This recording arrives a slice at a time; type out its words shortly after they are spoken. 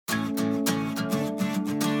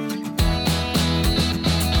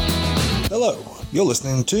Hello, you're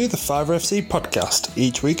listening to the Fiver FC podcast.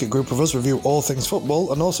 Each week a group of us review all things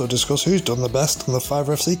football and also discuss who's done the best on the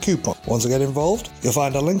Fiver FC coupon. Want to get involved? You'll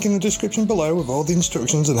find a link in the description below with all the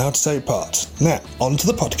instructions on how to take part. Now, on to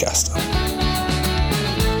the podcast.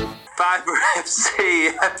 Fiver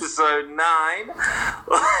FC episode 9.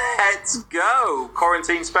 Let's go.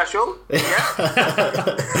 Quarantine special.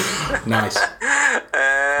 Yeah. Nice.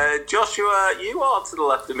 Joshua, you are to the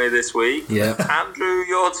left of me this week. Yeah. Andrew,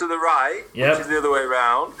 you're to the right, Yep. which is the other way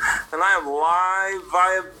around. And I am live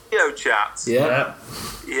via video chat. Yeah.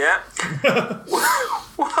 Yeah.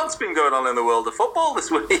 What's been going on in the world of football this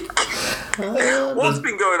week? What's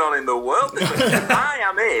been going on in the world this week? I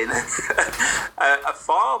am in a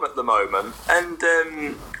farm at the moment and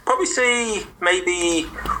probably see maybe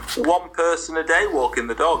one person a day walking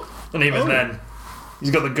the dog. And even then,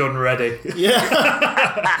 he's got the gun ready.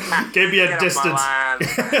 Yeah. Give me a Get off distance. my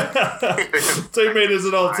land. 2 meters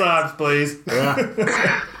at all times, please.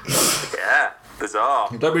 Yeah, bizarre.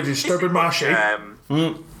 Don't be disturbing my sheep.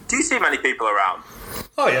 Do you see many people around?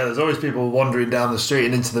 Oh yeah, there's always people wandering down the street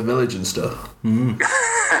and into the village and stuff.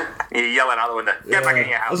 You're yelling out the window. Get back in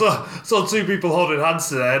your I house. saw 2 people holding hands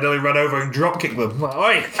today and I ran over and drop kicked them. Like,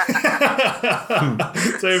 oi!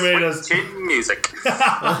 2 meters. Chin music.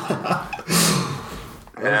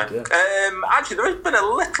 Yeah. Actually, there has been a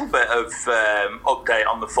little bit of update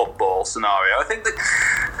on the football scenario. I think that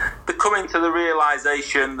they're coming to the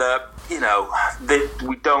realisation that, you know,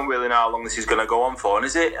 we don't really know how long this is going to go on for. And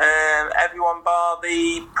is it everyone bar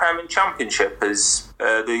the Premier Championship is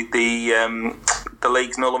the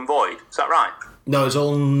league's null and void? Is that right? No, it's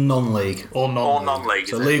all non-league. Or non. All non-league,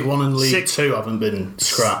 So is it? League 1 and League Six- 2 haven't been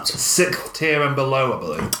scrapped. 6th tier and below, I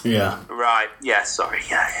believe. Yeah. Right. Yeah. Sorry.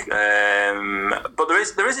 Yeah. But there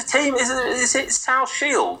is a team. Is it South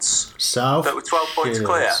Shields? South That were 12 points Shields.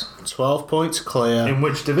 clear. 12 points clear. In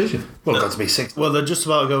which division? Well, got to be 6th. Well, they're just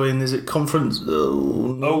about going, is it Conference?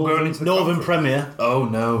 going into the Northern conference. Premier. Oh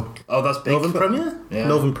no. Oh, that's big. Northern Premier? Yeah.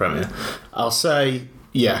 Northern Premier. I'll say,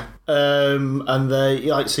 yeah. And they,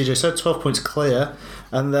 like CJ said, 12 points clear.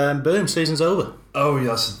 And then, boom, season's over. Oh, yeah,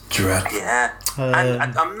 that's dreadful. Yeah.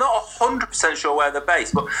 And I'm not 100% sure where they're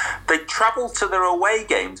based, but they travel to their away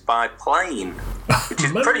games by plane, which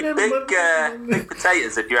is pretty big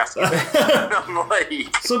potatoes if you're asking me.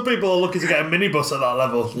 Non-league. Some people are looking to get a minibus at that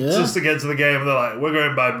level just to get to the game, and they're like, we're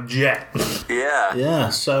going by jet. Yeah. Yeah,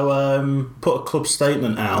 so put a club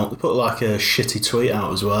statement out. They put like a shitty tweet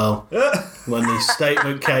out as well. When the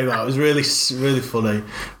statement came out, it was really, really funny.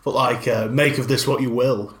 But like, make of this what you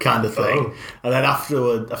will, kind of thing. Oh. And then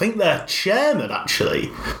afterward, I think their chairman actually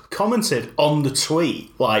commented on the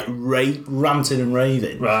tweet, like ranting and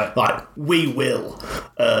raving. Right. Like, we will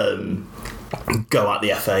go at the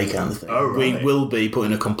FA kind of thing. Oh, right. We will be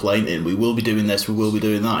putting a complaint in. We will be doing this. We will be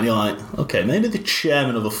doing that. And you're like, okay, maybe the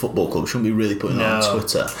chairman of a football club shouldn't be really putting that on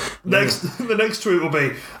Twitter. The next tweet will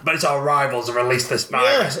be, but it's our rivals who released this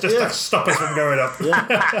virus just to stop us from going up.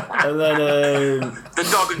 And then, The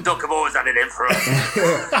dog and duck have always had it in for us.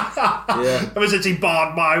 Ever since he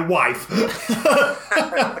barred my wife.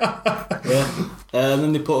 and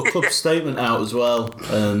then they put a club statement out as well.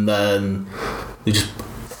 And then they just,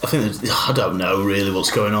 I don't know really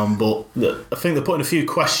what's going on, but I think they're putting a few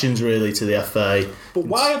questions really to the FA. But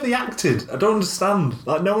why have they acted? I don't understand.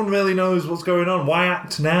 Like, no one really knows what's going on. Why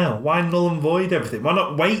act now? Why null and void everything? Why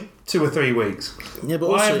not wait 2 or 3 weeks? Yeah, but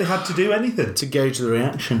Why also have they had to do anything? to gauge the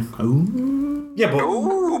reaction. Ooh. Yeah, but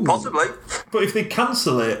Ooh, possibly. if they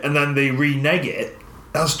cancel it and then they renege it,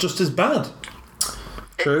 that's just as bad.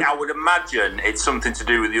 True. I would imagine it's something to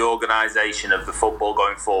do with the organisation of the football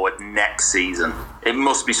going forward next season. It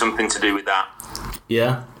must be something to do with that.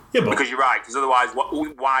 Yeah. Yeah, but Because you're right, because otherwise,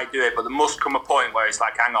 why do it? But there must come a point where it's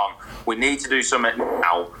like, hang on, we need to do something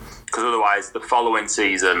now, because otherwise the following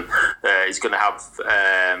season is going to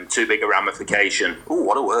have too big a ramification. Ooh,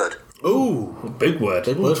 what a word. ooh, big word.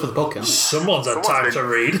 Big words for the podcast. Someone's had time to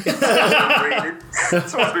read.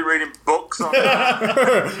 Someone's been reading books on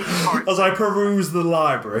that. As I peruse the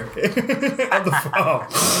library at the farm.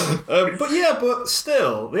 But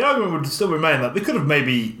still, the argument would still remain that they could have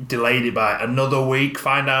maybe delayed it by another week,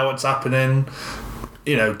 find out what's happening,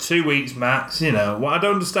 2 weeks max, Well, I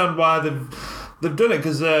don't understand why they've done it,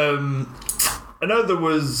 because I know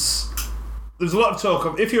there's a lot of talk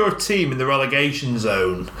of, if you're a team in the relegation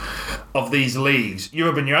zone of these leagues, you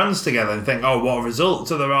rub your hands together and think, oh, what a result.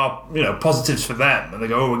 So there are, positives for them. And they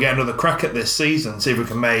go, oh, we'll get another crack at this season, see if we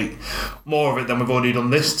can make more of it than we've already done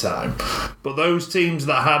this time. But those teams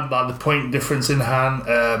that had like the point difference in hand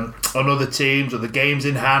on other teams, or the games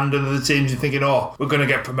in hand on other teams, you're thinking, oh, we're going to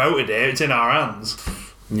get promoted here, it's in our hands.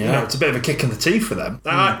 it's a bit of a kick in the teeth for them.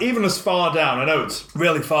 Even as far down, I know it's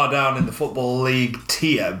really far down in the Football League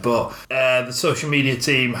tier, but the social media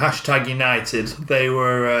team, #United, they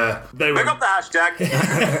were... Pick up the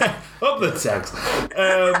hashtag. Up the tags.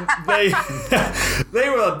 They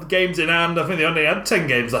were games in hand. I think they only had 10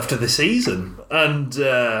 games left of the season. And...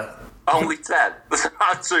 Only 10. That's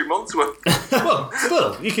about 2 months worth. well,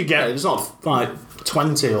 still, you could get... It's not like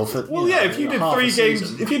 20 or... Well, if you did 3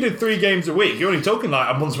 games... If you did 3 games a week, you're only talking like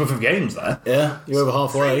a month's worth of games there. Yeah, you're over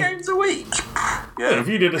halfway. 3 games a week. Yeah, if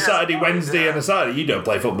you did a Saturday, Wednesday, and a Saturday, you don't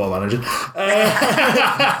play Football Manager.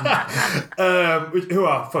 Who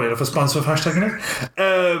are, funny enough, a sponsor of #.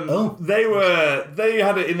 They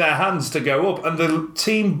had it in their hands to go up, and the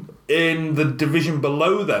team in the division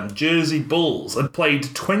below them, Jersey Bulls, had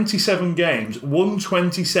played 27 games, won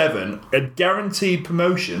 27, had guaranteed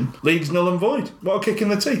promotion, league's null and void. What a kick in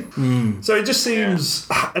the teeth. So it just seems...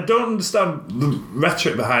 I don't understand the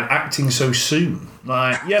rhetoric behind acting so soon.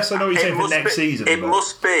 Like, yes, I know what you're saying for next season. It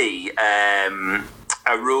must be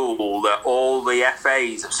a rule that all the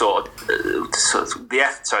FAs have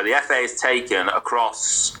the FA has taken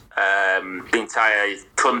across the entire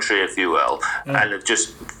country, if you will, and have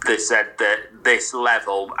just they said that this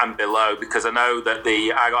level and below, because I know that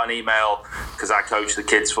I got an email because I coach the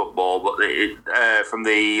kids football, but from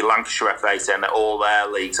the Lancashire FA saying that all their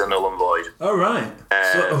leagues are null and void. Oh, right.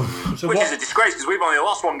 Which is a disgrace because we've only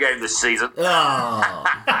lost 1 game this season. Oh.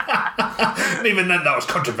 And even then, that was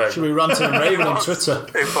controversial. Should we ranting and raving on Twitter?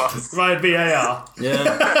 It was. Via VAR. Yeah.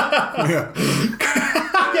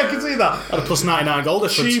 Yeah, I can see that. Had a +99 goal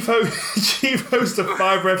difference. Chief host of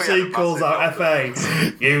Fiver FC calls out FA.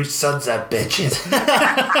 You sons of bitches.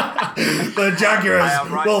 The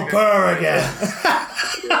Jaguars will purr again.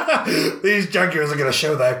 These Jaguars are going to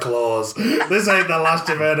show their claws. This ain't the last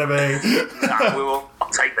you've heard of me. I'll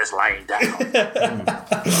take this laying down.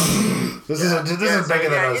 This is bigger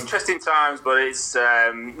than us. Interesting times, but it's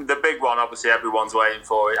the big one. Obviously, everyone's waiting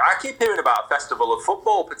for it. I keep hearing about a festival of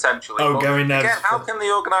football potentially. Going there. Again, how can they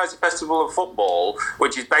organise a festival of football,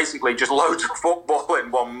 which is basically just loads of football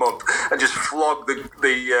in 1 month, and just flog the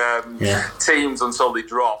teams until they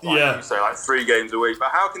drop? Like you say, like 3 games a week.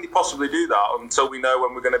 But how can they possibly do that until we know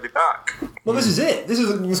when we're going to be back? Well, this is it. This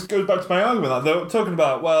goes back to my argument. Like they're talking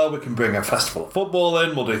about, we can bring a festival of football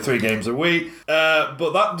in. We'll do 3 games a week,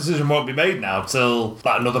 but that decision won't be made now till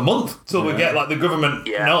another month, till we get the government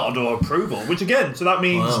nod or approval. Which again, so that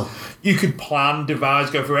means you could plan, devise,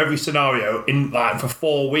 go through every scenario in for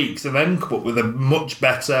 4 weeks, and then come up with a much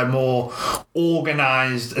better, more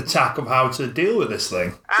organised attack of how to deal with this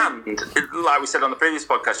thing. And like we said on the previous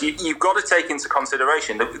podcast, you've got to take into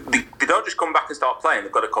consideration that they don't just come back and start playing.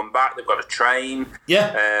 They've got to come back. They've got to train.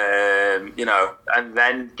 And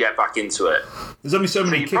then get back into it. There's only so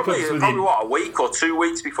many kickoffs. Probably a week or 2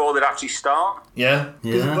 weeks before they'd actually start. Yeah.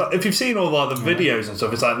 If you've seen all the videos and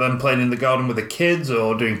stuff, it's like them playing in the garden with the kids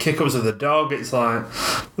or doing kickoffs with the dog. It's like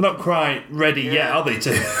they're not quite ready yet, are they?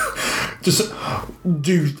 To just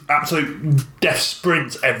do absolute death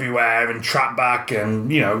sprints everywhere and trap back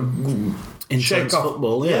and intense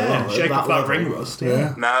football, shake off that ring rust.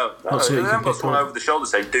 Yeah. No, they haven't got someone over the shoulder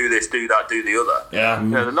saying, do this, do that, do the other. Yeah.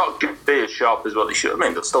 They're not going to be as sharp as what they should. I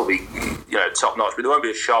mean, they'll still be, top notch, but they won't be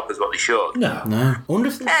as sharp as what they should. No.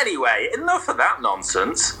 Anyway, enough of that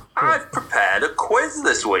nonsense. I've prepared a quiz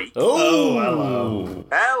this week. Oh,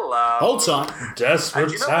 hello. Hold tight.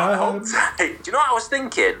 Desperate time. Do you know what I was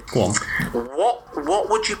thinking? Go on. What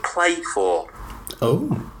would you play for? Oh.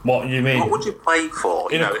 What do you mean? What would you play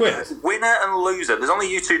for? In a quiz? Winner and loser. There's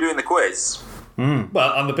only you two doing the quiz.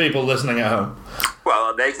 Well, and the people listening at home.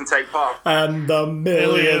 Well, they can take part. And the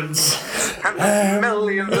millions. And the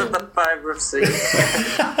millions of the Fiver FC.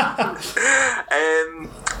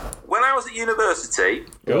 When I was at university...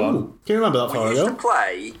 Go on. Can you remember that far we used ago? to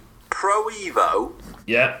play Pro Evo.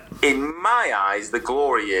 Yeah. In my eyes, the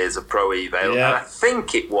glory years of Pro Evo. Yeah. And I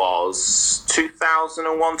think it was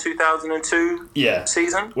 2001, 2002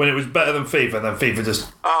 season. When it was better than FIFA, and then FIFA just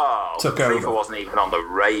took FIFA over. wasn't even on the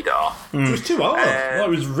radar. It was too hard. It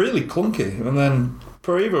was really clunky. And then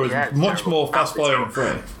Pro Evo was much more fast-flowing and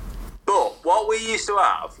free. But what we used to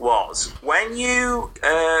have was, when you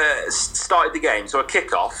started the game, so a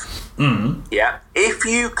kickoff, if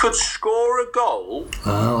you could score a goal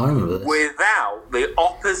I remember this. without the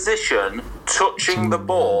opposition touching the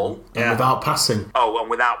ball. Yeah. Without passing. Oh, and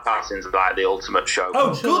without passing is like the ultimate show. Oh,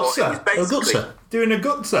 But it was gutser. basically Doing a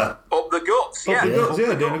gutser. up the guts. Up Yeah, the guts, up yeah,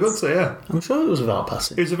 the doing a guts. gutser, yeah. I'm sure it was without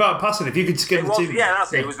passing. It was about passing. If you could skim It the was, team. yeah,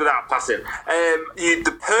 that's it. It was without passing.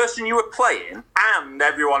 The person you were playing and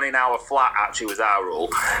everyone in our flat, actually was our rule,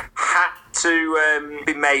 had to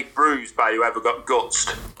be made bruised by whoever got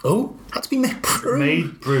gutsed. Oh, had to be made bruised.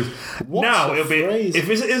 Made bruise. What's Now the it'll be phrase? if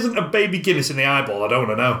it isn't a baby Guinness in the eyeball, I don't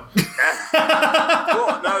want to know.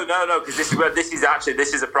 But no, because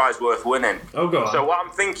this is a prize worth winning. Oh, go on. So what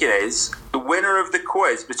I'm thinking is, the winner of the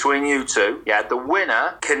quiz between you two, the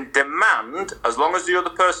winner can demand, as long as the other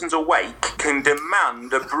person's awake, can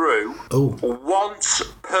demand a brew once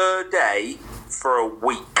per day for a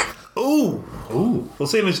week. Ooh. Ooh. Well,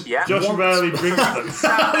 seeing as Yeah. Josh Once. rarely drinks them, this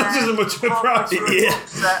isn't much of a prize.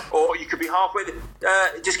 Yeah. Or you could be halfway.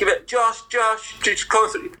 Just give it, Josh, just come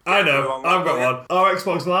through. I know. I've got one. Our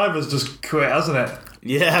Xbox Live has just quit, hasn't it?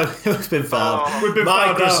 Yeah, we've been found. We've been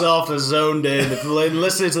found Microsoft has zoned in. If you're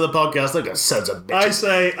listening to the podcast, they're going sons of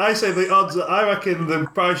bitches. I say the odds. I reckon the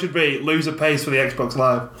prize should be loser pays for the Xbox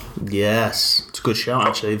Live. Yes, it's a good shout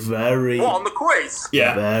actually. Very, What, on the quiz?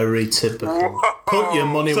 Yeah. very typical. Put your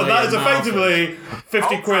money So where that is your mouth effectively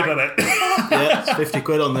 50 quid on it. Yeah, it's 50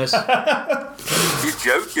 quid on this.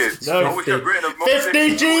 You're joking. No, I wish I'd written a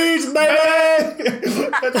 50 G's, baby!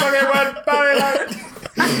 Let's fucking went Barry Light.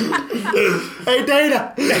 Hey,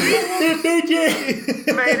 Dana! 50 G's!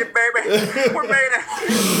 Made it, baby. We made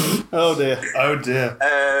it. Oh, dear. Oh dear.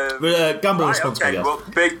 Gambling Right, responsibly, okay, guys. well,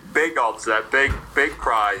 big odds there. Big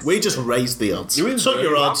prize. We just raised the odds. You Took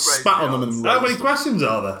your odds, raised spat the on them and How many raised them. questions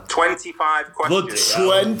are there? 25 questions.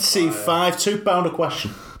 25, £2 a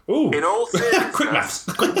question. Ooh. In all seriousness, Quick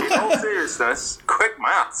maths. quick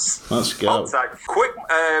maths. Let's go. Odds like, quick.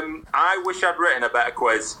 I wish I'd written a better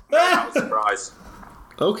quiz. That was a prize.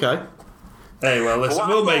 Okay. Hey, well, listen,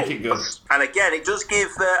 we'll make it good. And again, it does give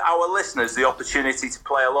our listeners the opportunity to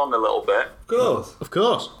play along a little bit. Of course. Of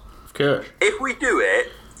course. Of course. If we do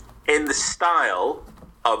it in the style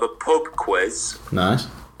of a pub quiz, Nice.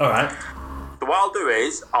 All right. so what I'll do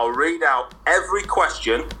is I'll read out every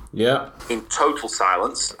question Yeah. in total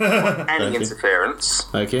silence, any Thank you. interference,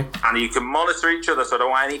 Thank you. and you can monitor each other so I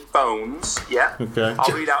don't want any phones. Yeah. Okay.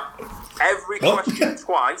 I'll read out every question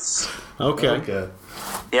twice. Okay. Okay.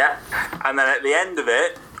 Yeah. And then at the end of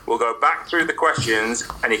it, we'll go back through the questions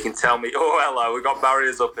and you can tell me, oh, hello, we've got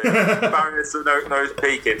barriers up here. Barriers to nose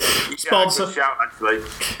peaking. Sponsor. Good shout, actually.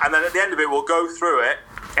 And then at the end of it, we'll go through it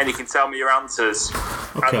and you can tell me your answers.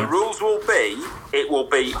 Okay. And the rules will be, it will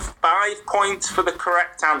be 5 points for the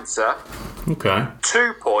correct answer, Okay.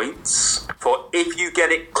 2 points for if you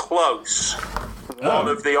get it close. One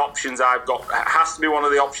of the options I've got, it has to be one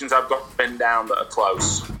of the options I've got pinned down that are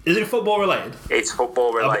close. Is it football related? It's football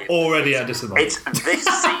I'm related. already at disadvantage. It's this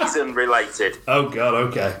season related. Oh, God,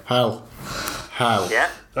 okay. Hell. Yeah.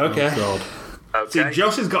 Okay. Oh, God. See, Okay.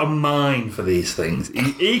 Josh has got a mind for these things.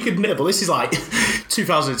 He could. Yeah, but this is like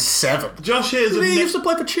 2007. Josh hears a He name. used to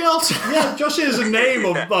play for Chelsea. Yeah, Josh hears a name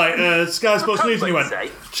of like Sky Sports News, and he went, Say.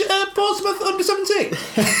 Portsmouth under 17.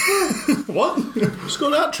 What?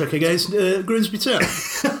 Scored a hat trick against Grimsby Town.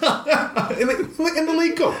 in the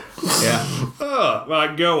League Cup? Yeah. Oh,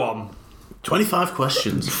 right, go on. 25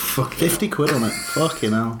 questions. 50 quid on it.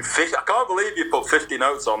 Fucking hell. I can't believe you put 50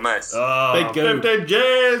 notes on this. Big go. 50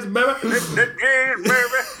 J's, baby.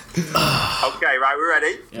 Okay, right, we're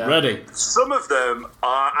ready. Ready? Some of them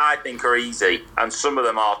I think are easy, and some of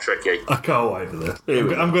them are tricky. I can't wait for this. Here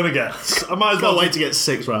we I'm going to guess. I might as well Can't wait to get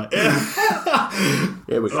 6 right.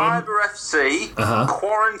 Here we go. Fiver FC,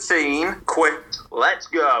 quarantine, quit, let's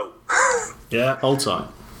go. Yeah. Hold tight.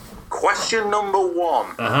 Question number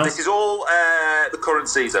 1. This is all the current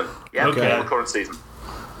season. Yeah, Okay. all the current season.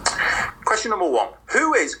 Question number 1.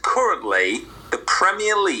 Who is currently the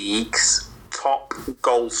Premier League's top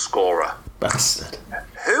goal scorer? Bastard.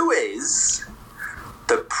 Who is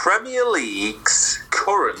the Premier League's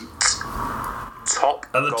current top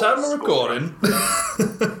At the goal time of scorer? recording,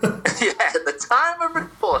 Yeah, at the time of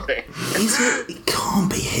recording. Is it? It can't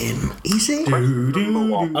be him. Is it? Number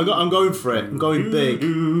 1. I'm going for it. I'm going big.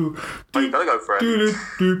 Oh, you gotta go for it.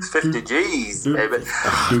 It's 50 G's, baby.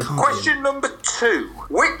 Question number 2.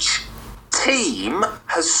 Which team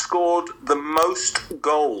has scored the most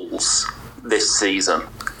goals this season?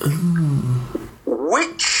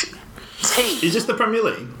 Which team, is this the Premier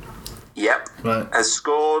League? yep, Right. has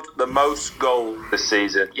scored the most goals this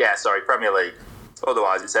season? Yeah, sorry, Premier League.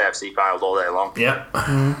 Otherwise, it's AFC filed all day long. Yeah.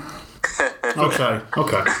 Okay.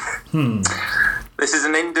 Okay. This is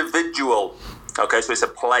an individual. Okay, so it's a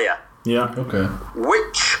player. Yeah. Okay.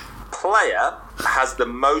 Which player has the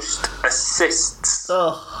most assists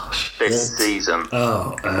this season?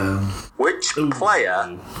 Which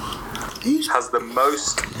player has the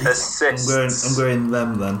most assists I'm going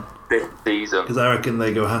them then, this season? because I reckon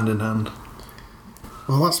they go hand in hand.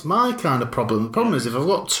 Well, that's my kind of problem. The problem is if I've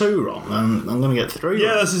got 2 wrong, then I'm going to get 3 Yeah,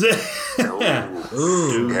 wrong. this is it. Yeah. 2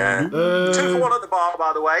 for 1 at the bar,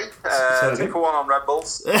 by the way. 2 for 1 on Red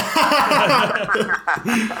Bulls.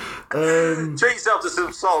 Treat yourself to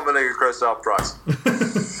some salt and vinegar crisps half price.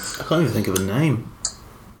 I can't even think of a name.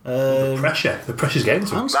 The pressure's getting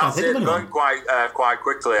to I'm him. just can't That's think of it, going anyone. quite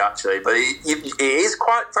quickly, actually. But it is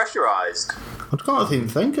quite pressurised. I can't even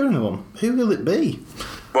think of anyone. Who will it be?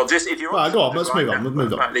 Well, just if you're... Right, go on, let's move on. We'll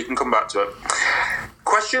move on. Right, you can come back to it.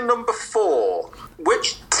 Question number 4.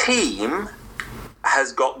 Which team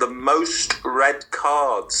has got the most red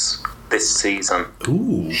cards this season?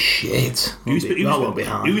 Ooh. Shit. Who's That won't be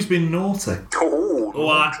hard. who's been naughty? Oh,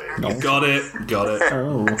 Got it.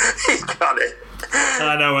 Oh. he's got it.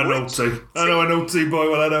 I know a naughty boy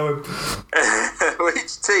when I know him.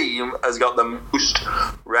 Which team has got the most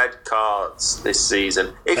red cards this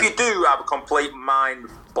season? If you do have a complete mind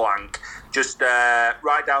blank, just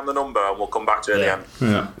write down the number and we'll come back to it at the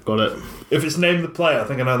end. Yeah, got it. If it's named the player, I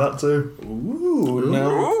think I know that too. Ooh,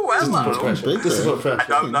 no. Ooh, hello. Big This is there. what pressure. I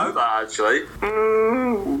don't know that actually.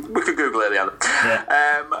 We could Google it at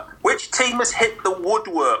the end. Which team has hit the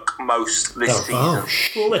woodwork most this season? Oh,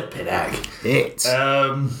 Flipping heck. shit.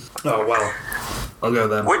 Oh well, I'll go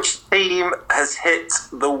then. Which team has hit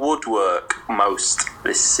the woodwork most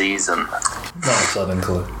this season? Not a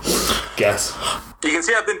clue. Guess. You can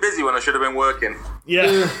see I've been busy when I should have been working.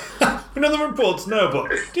 Yeah. We know the reports, no,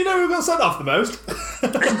 but do you know who got sent off the most?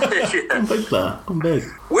 Yeah. Big there. I'm big.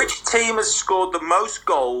 Which team has scored the most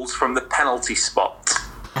goals from the penalty spot?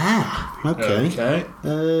 Okay.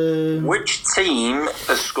 Which team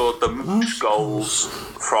has scored the most goals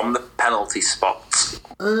from the penalty spot?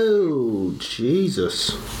 Oh,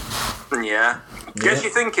 Jesus. Yeah. Guess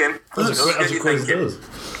you're thinking. That's a quiz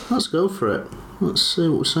does. Let's go for it. Let's see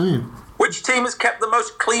what we're saying. Which team has kept the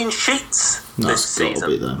most clean sheets this That's got to season?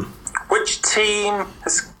 be them. Which team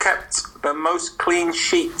has kept the most clean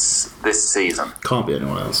sheets this season? Can't be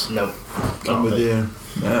anyone else. No. I'm with you.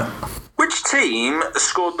 Yeah. Which team has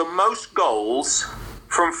scored the most goals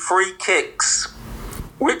from free kicks?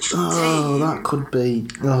 Which Oh, team that could be.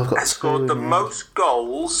 Oh, I've got has scored the most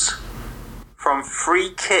goals from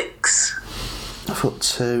free kicks? I've got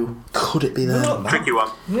 2. Could it be them? Tricky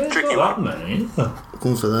one. Yeah, Tricky not one. that many.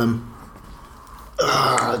 Going for them.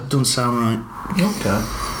 It doesn't sound right. Okay.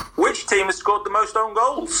 Which team has scored the most own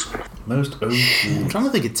goals? Most I'm trying to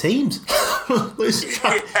think of teams. Lose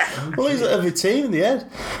at every team in the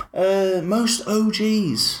head. Most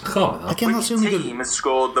OGs. Again, that's the Which only team good. has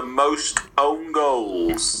scored the most own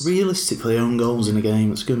goals? Realistically, own goals in a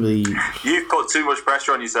game. It's going to be. You've put too much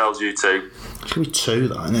pressure on yourselves, you two. It's going to be 2,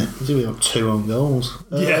 that, isn't it? It's going to be like 2 own goals.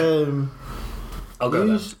 Yeah. I'll go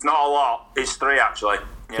then. It's not a lot. It's 3 actually.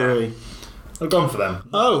 Yeah. 3. I've gone for them.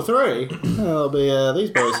 Oh, 3. That'll be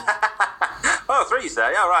these boys. Oh, 3 you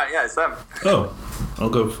say? Yeah, right. Yeah, it's them. Oh.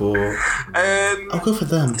 I'll go for... I'll go for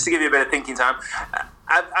them. Just to give you a bit of thinking time.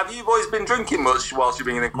 Have you boys been drinking much whilst you've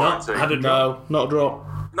been in quarantine? had a drop. No, not a drop.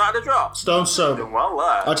 Not had a drop? Stone sober. Doing well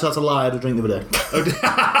there. I just had to lie. I had a drink the other day.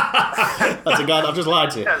 That's a guy. I've just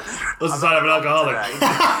lied to you. That's the sign of an alcoholic.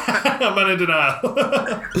 I'm in denial.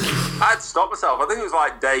 I had to stop myself. I think it was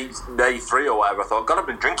like day 3 or whatever. I thought, God, I've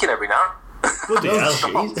been drinking every night. Bloody hell.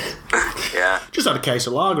 Jeez. Yeah. Just had a case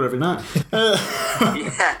of lager every night.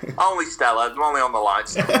 Yeah. Only Stella. I'm only on the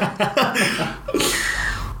lights.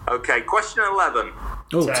 Okay, question 11.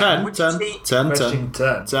 Oh, 10, Which 10, team- 10, 10, Question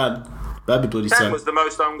 10. 10. Baby bloody 10 10. was the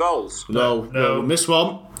most own goals. No, No. we missed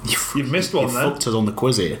one. You've missed one You then. fucked us on the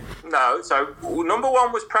quiz here. No, so number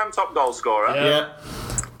 1 was Prem top goal scorer. Yeah. Yeah,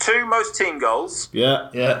 2 most team goals. yeah,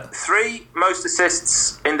 Yeah. 3 most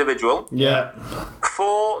assists individual. yeah,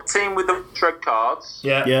 4 team with the most red cards.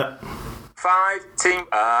 Yeah. yeah. 5 team.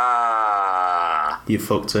 You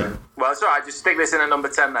fucked it. Well, it's alright. Just stick this in at number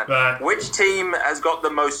 10 then. Right. Which team has got the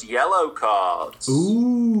most yellow cards?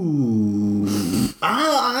 Ooh.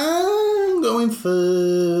 I'm going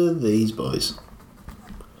for these boys.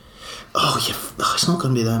 Oh, it's not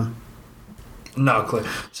going to be them. No clue.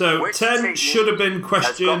 So Which 10 team should have been Has got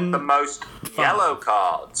question. the most yellow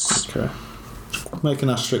cards. Okay. Make an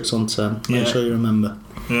asterisk on 10. Make Yeah. sure you remember.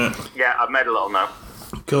 Yeah. Yeah, I've made a little note.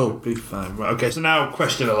 Cool. Be fine. Right, okay, so now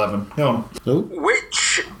question 11. Go on. Oh,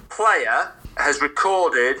 Which player has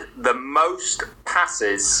recorded the most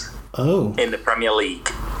passes oh. in the Premier League?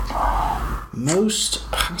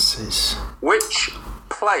 Most passes. Which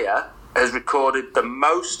player has recorded the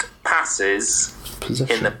most passes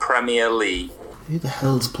Possession. in the Premier League? Who the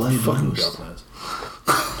hell's played Fucking most? God knows.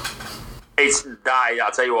 It's that.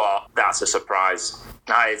 I'll tell you what. That's a surprise.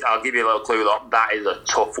 I'll give you a little clue. Though. That is a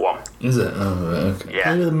tough one. Is it? Oh, right, okay.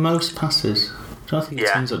 Yeah. Who are the most passes? I'm trying to think of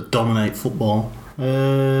Yeah. teams that dominate football.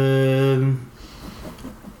 Moving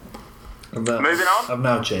on. I've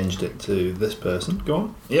now changed it to this person. Go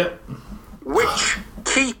on. Yep. Which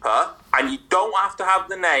keeper, and you don't have to have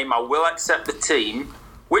the name, I will accept the team,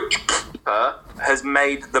 which keeper has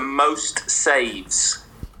made the most saves?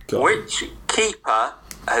 Go on. Which keeper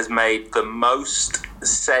has made the most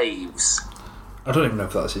saves? I don't even know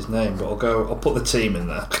if that's his name, but I'll put the team in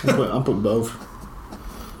there. I'll put both.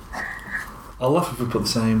 I'll laugh if we put the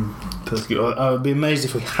same person. I would be amazed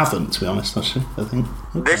if we haven't, to be honest, actually, I think.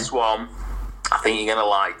 Okay. This one, I think you're going to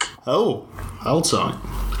like. Oh, hold tight.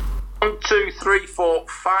 1, 2, 3, 4,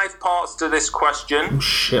 5 parts to this question. Oh,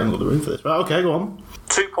 shit, I haven't got the room for this. Right, okay, go on.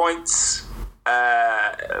 2 points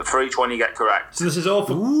for each one you get correct. So this is all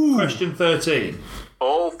for question 13.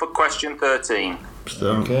 All for question 13.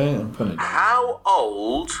 So, Okay, I'm putting it down. How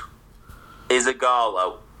old is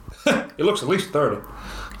Agallo? It looks at least 30.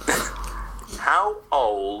 How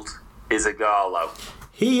old is Agallo?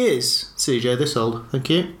 he is, CJ, this old. Thank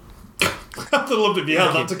you. I'd love if you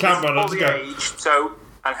held that to camera and All I'd the go. age. So,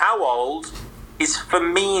 and how old is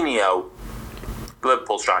Firmino?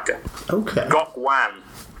 Liverpool striker. Okay. Gokwan.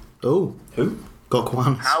 Oh, Who?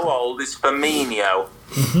 Gokwan. How old is Firmino?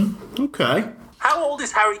 Okay. How old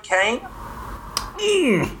is Harry Kane?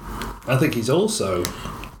 I think he's also.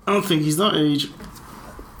 I don't think he's that age.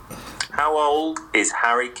 How old is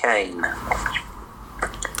Harry Kane? I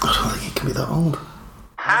don't think he can be that old.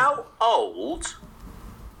 How old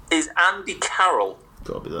is Andy Carroll?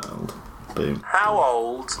 Gotta be that old. Boom. How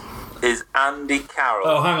old is Andy Carroll?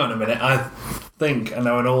 Oh, hang on a minute. I think I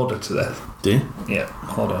know an order to this. Do you? Yeah,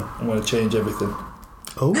 hold on. I'm going to change everything.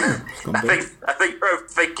 Oh, it's gone I big. think you're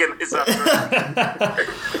thinking this after.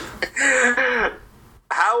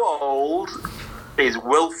 How old is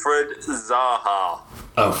Wilfred Zaha?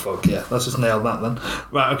 Oh, fuck yeah. Let's just nail that then.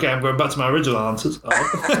 Right, okay, I'm going back to my original answers.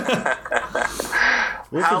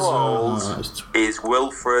 How old is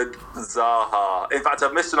Wilfred Zaha? In fact,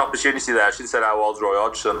 I've missed an opportunity there. I should have said how old's Roy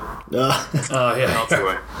Hodgson. Oh, yeah. Not to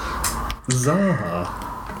worry. Zaha.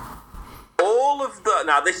 All of the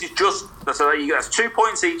now, this is just so that's 2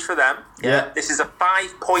 points each for them. Yeah. This is a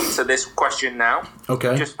 5-pointer. This question now,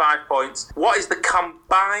 Okay. just 5 points. What is the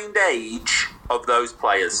combined age of those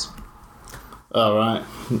players Alright.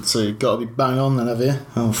 So you've got to be bang on then, have you?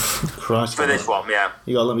 Oh, Christ. for this one? Yeah.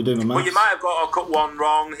 You got to let me do my maths. Well, you might have got one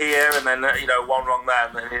wrong here, and then one wrong there,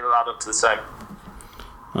 and then it'll add up to the same.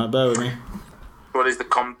 Right, bear with me. What is the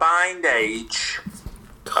combined age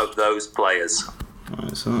of those players?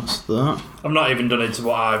 Right, so that's that. I've not even done it to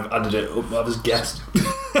what I've added it up. I've just guessed.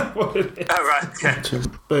 What it is. Oh, right. Okay.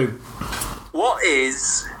 Boom. What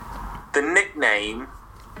is the nickname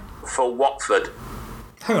for Watford?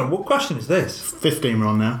 Hang on, what question is this? 15 we're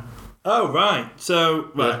on now. Oh, right.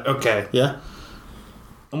 So, right, okay. Yeah?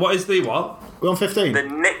 And what is the what? We're on 15?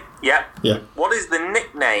 Yeah. Yeah. What is the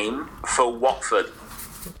nickname for Watford?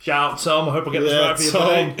 Shout out, Tom. I hope I get this Yeah, right for you,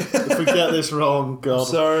 Tom, buddy. if we get this wrong, God.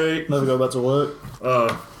 Sorry. Never go back to work. Oh.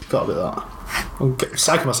 Can't be that. I'm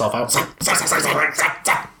psyching myself out.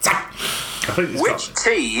 I think it's Which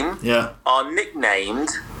team Yeah. are nicknamed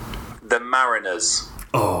the Mariners?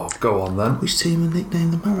 Oh, go on then. Which team are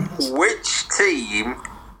nicknamed the Mariners? Which team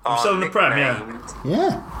are still in the Prem, yeah. nicknamed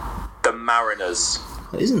Yeah. the Mariners?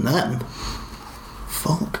 It isn't them.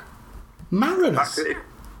 Fuck. Mariners.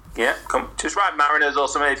 Yeah, just write Mariners or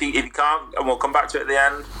something if you can't, and we'll come back to it at the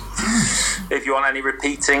end. If you want any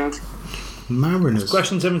repeating. Mariners.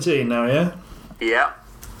 Question 17 now, yeah? Yeah.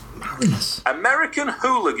 Mariners. American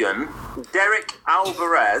hooligan Derek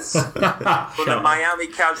Alvarez from the Miami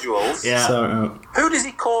Casuals. Yeah. So, Who does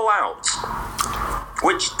he call out?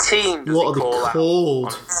 Which team does what he are they call called?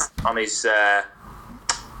 out on his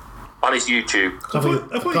YouTube? I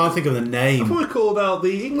can't think of the I name. thought we called out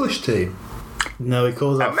the English team. No, he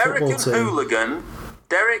calls out American football team. hooligan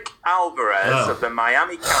Derek Alvarez Oh. of the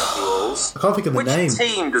Miami Casuals. I can't think of the Which name.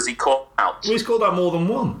 team does he call out? Well, he's called out more than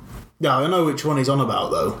one. No, I know which one he's on about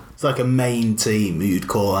though. It's like a main team who you'd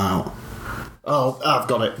call out. Oh, I've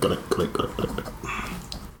got it. Got it.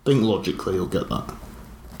 Think logically you'll get that.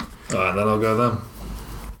 Alright, then I'll go then.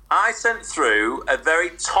 I sent through a very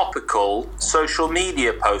topical social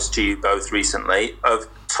media post to you both recently of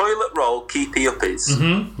toilet roll keepy uppies,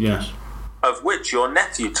 Yes. of which your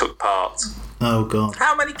nephew took part. Oh, God.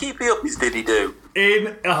 How many keepy-uppies did he do?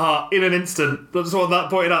 In an instant. I just want that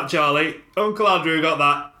pointed out, Charlie. Uncle Andrew got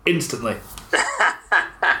that instantly.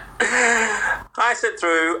 I sent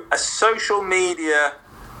through a social media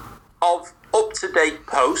of up-to-date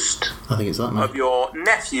post I think it's that, mate. of your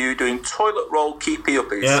nephew doing toilet roll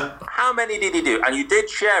keepy-uppies. Yeah. How many did he do? And you did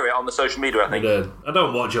share it on the social media, I think. I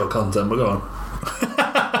don't watch your content, but go on.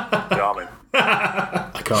 Charming.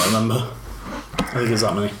 I can't remember. I think it's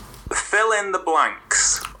that many. Fill in the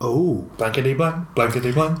blanks. Oh. Blankety blank,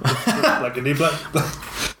 blankety blank, blankety blank.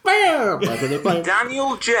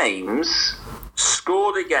 Daniel James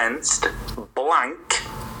scored against blank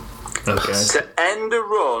Okay. to end a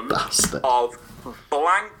run Bastard. of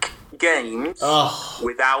blank games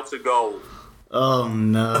without a goal. Oh,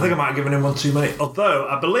 no. I think I might have given him one too many. Although,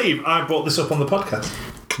 I believe I brought this up on the podcast.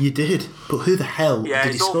 You did. But who the hell Yeah, did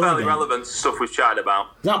he it's all score fairly against? relevant to stuff we've chatted about.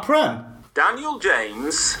 Is that Prem? Daniel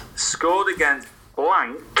James scored against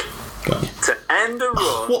blank Got you. to end a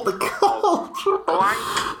run What the goal? blank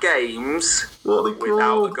games What the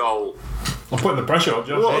without a goal? goal. I'm putting the pressure on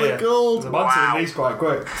Josh What here. a goal. I'm Wow. answering these quite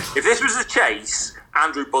quick. If this was a chase,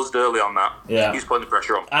 Andrew buzzed early on that. Yeah. He's putting the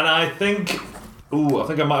pressure on. And I think I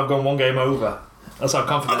might have gone one game over. That's how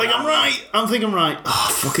confident I think I'm right. I'm right. Oh,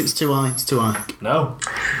 fuck, it's too high. It's too high. No.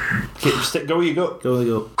 Go where you go. Go,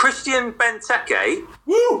 go. Christian Benteke,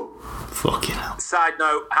 Woo! Fucking hell. side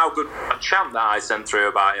note, how good a chant that I sent through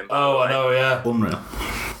about him. by the Oh, I way. know, yeah. Unreal.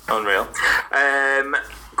 Unreal.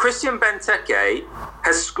 Christian Benteke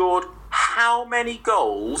has scored how many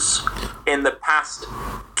goals in the past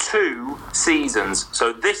 2 seasons?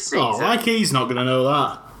 So this season Oh, like he's not going to know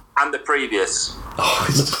that. and the previous. Oh,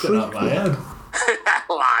 it's just getting out of my head.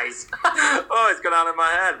 Lies. Oh, it's gone out of my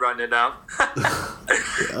head, writing it down.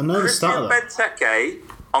 I know the Christian start of that. Benteke,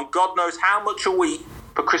 on God knows how much a week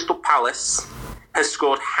for Crystal Palace, has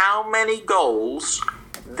scored how many goals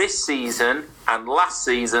this season and last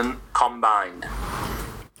season combined?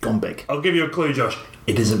 Gone big. I'll give you a clue, Josh.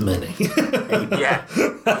 It isn't many. Yeah.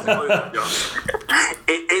 That's a clue, Josh.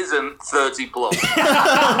 It isn't 30 plus.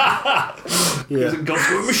 Yeah. It's gone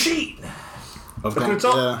to a machine. I've Look gone, at the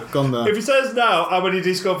top. yeah, gone there. If he says now, how many did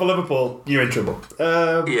he score for Liverpool? You're in trouble.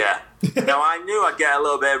 Yeah. Now, I knew I'd get a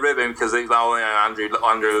little bit of ribbon because he's like, oh, yeah, Andrew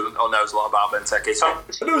knows a lot about Benteke. So,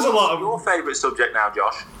 There was a lot of- your favourite subject now,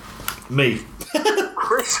 Josh. Me.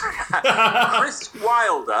 Chris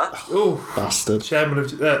Wilder, Oh, Bastard. chairman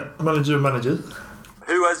of manager of managers.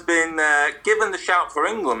 who has been given the shout for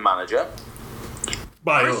England manager.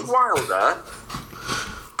 By Chris us. Wilder,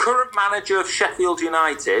 current manager of Sheffield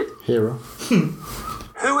United. Hero.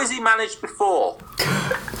 Who has he managed before?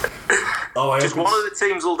 Oh, I Just one of the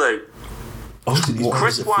teams will do.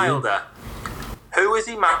 Chris Wilder. Who has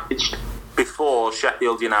he managed before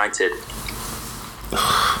Sheffield United?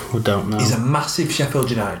 We don't know. He's a massive Sheffield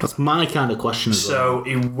United. That's my kind of question as well. So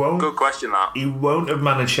he won't. Good question, that. He won't have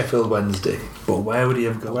managed Sheffield Wednesday. But where would he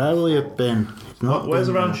have gone? Where will he have been? He's not Where's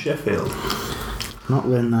been around there. Sheffield? Not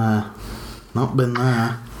been there. Not been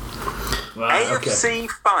there. Right, AFC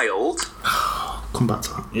filed Come back to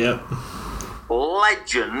that. Yep.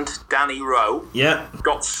 legend Danny Rowe Yep.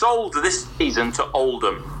 got sold this season to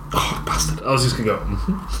Oldham. Oh, bastard. I was just going to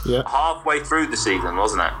go. Yeah. Halfway through the season,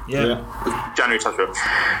 wasn't it? Yep. Yeah. January transfer.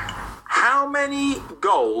 How many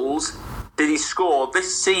goals did he score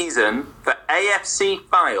this season for AFC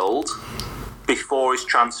filed before his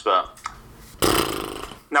transfer?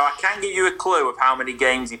 Now, I can give you a clue of how many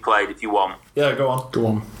games he played if you want. Yeah, go on. Go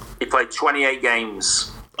on. He played 28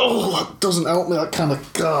 games. Oh, that doesn't help me. That kind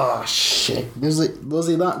of. Gosh, shit. Was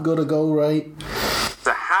he that good a goal rate?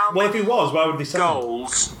 So how Well, if many he was, why would he say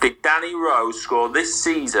goals did Danny Rowe score this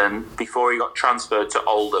season before he got transferred to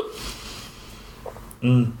Oldham?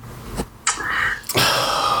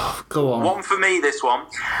 Go on. One for me, this one.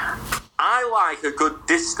 I like a good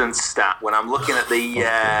distance stat when I'm looking at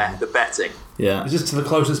the betting. Yeah. Is this to the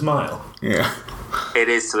closest mile? Yeah. It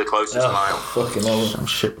is to the closest mile. Fucking hell. I'm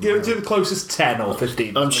shit. Give it to the closest 10 or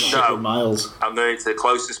 15. I'm shit No. with miles. I'm going to the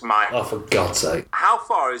closest mile. Oh, for God's sake. How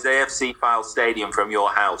far is AFC File Stadium from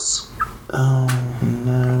your house? Oh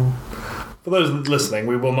no. For those listening,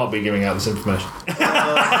 we will not be giving out this information. It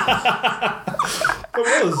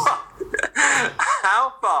was.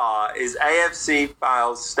 How far is AFC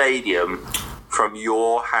File Stadium from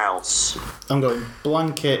your house? I'm going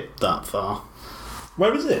blanket that far.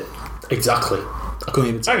 Where is it? Exactly. I couldn't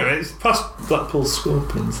even tell. Hang on, it's past Blackpool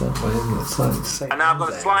Scorpions that way, isn't it? It's like St. And now I've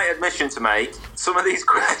got a slight admission to make. Some of these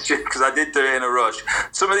questions, because I did do it in a rush.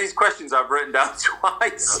 Some of these questions I've written down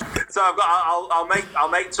twice. So I'll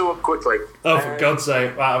make two up quickly. Oh, for God's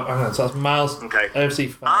sake. Wow, hang on, so that's miles. Okay.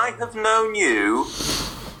 AFC. I have known you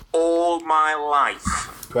all my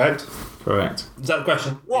life. Correct. Correct. Is that the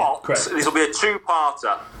question? What? Yeah, correct. This will be a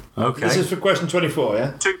two-parter. Okay. This is for question 24,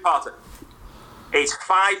 yeah? Two-parter. It's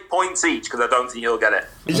 5 points each because I don't think you'll get it.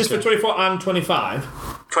 Is this for 24 and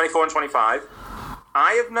 25? 24 and 25.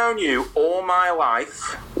 I have known you all my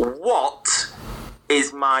life. What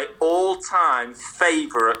is my all-time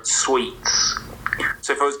favourite sweets?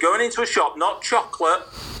 So if I was going into a shop, not chocolate,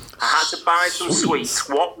 I had to buy some sweets.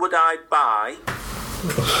 What would I buy?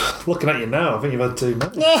 Looking at you now, I think you've had too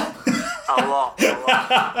much. A lot.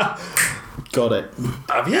 Got it.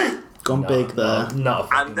 Have you? Gone big there. Not a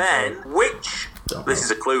fucking And then, this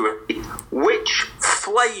is a clue, which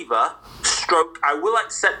flavour stroke, I will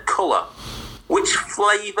accept colour, which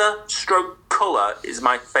flavour stroke colour is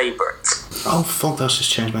my favourite? Oh, fuck, that's just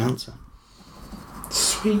changed my answer.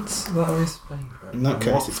 Sweets, that is favourite. In that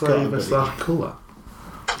case, what it's got to flavour be. slash colour?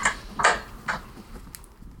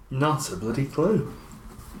 Not a bloody clue.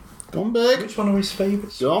 Gone big. Which one are his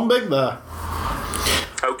favourites? Gone big there.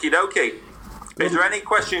 Okie dokie. Is there any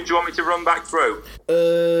questions you want me to run back through?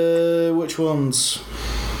 Which ones?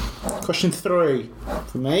 Question 3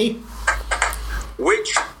 for me.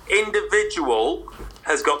 Which individual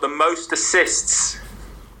has got the most assists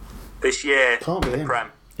this year Can't be in the him.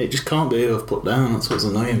 Prem? It just can't be who I've put down. That's what's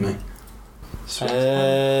annoying me.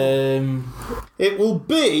 It will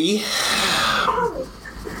be.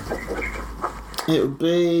 It will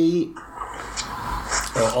be.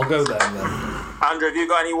 Oh, I'll go there then. Andrew, have you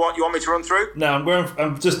got any what you want me to run through? No,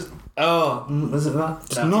 I'm just. Oh, is it that?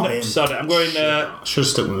 It's not him. Sorry, I'm going. I should have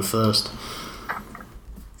stuck with the first.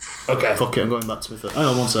 Okay. Fuck it, I'm going back to the first. Hang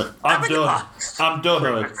on one sec. I'm done. I'm done.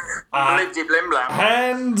 Right. Unbelievably blim blam.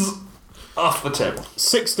 Hands off the table.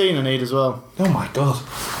 16 I need as well. Oh my god.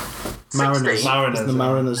 Mariners. 16. Mariners, It's the yeah.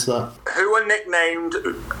 Mariners that. Who are nicknamed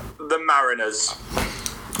the Mariners?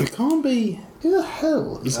 It can't be. Who the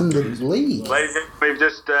hell is in the league? Ladies and gentlemen, we've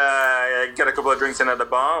just get a couple of drinks in at the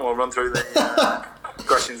bar and we'll run through the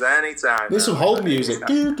questions anytime. There's some hold music.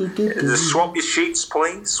 Just swap your sheets,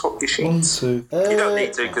 please. Swap your 1, sheets. 2. You don't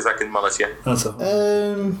need to because I can monitor you. That's a.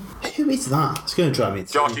 Who is that? It's going to drive me.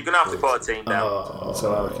 Josh, you're going to have to put a team down.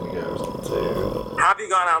 So I can go. Have you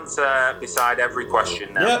got an answer beside every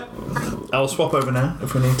question now? Yep. I'll swap over now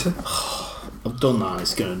if we need to. I've done that.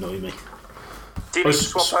 It's going to annoy me. Do you need to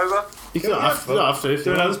swap over? You don't have to. If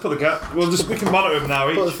you No, want. let's put the cat. We can monitor him now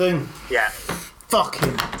Put the each. thing. Yeah.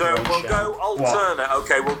 Fucking. So we'll go alternate.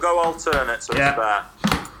 Okay, we'll go alternate so Yeah. it's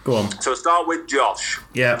fair. Go on. So we'll start with Josh.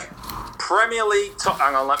 Yeah. Premier League top.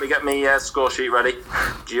 Hang on, let me get my score sheet ready.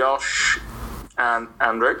 Josh and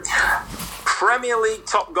Andrew. Premier League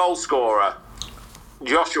top goal scorer.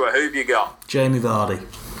 Joshua, who have you got? Jamie Vardy.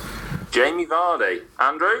 Jamie Vardy.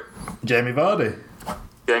 Andrew? Jamie Vardy.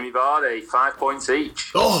 Jamie Vardy, 5 points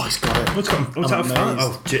each. Oh, he's got it. What's that amazed. fan?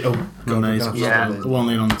 Oh, God, Amazing. Yeah. The one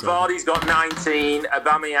lean on the top. Vardy's got 19,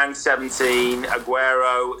 Aubameyang 17,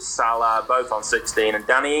 Aguero, Salah both on 16, and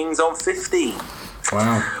Danny Ings on 15.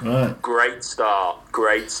 Wow. Right. Great start.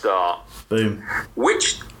 Boom.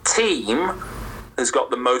 Which team has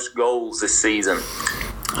got the most goals this season?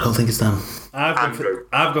 I don't think it's them.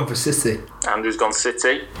 I've gone for City. Andrew's gone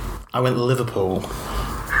City. I went Liverpool.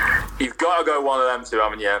 You've got to go one of them two,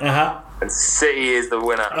 haven't you? Uh-huh. And City is the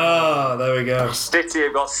winner. Oh, there we go. City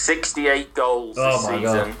have got 68 goals this Oh my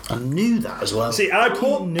season. I knew that as well. See, I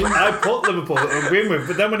put Liverpool to win with,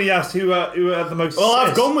 but then when he asked who had the most Well, I've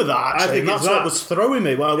assists, gone with that, I actually. think That's it's what that. was throwing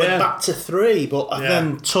me. Well, I went Yeah. back to 3, but I Yeah.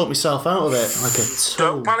 then talked myself out of it like a Don't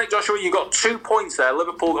tool. panic, Joshua. You got 2 points there.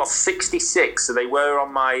 Liverpool got 66, so they were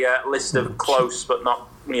on my list of close but not,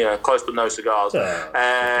 close but no cigars.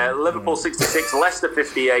 Liverpool 66, Leicester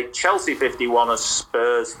 58, Chelsea 51, and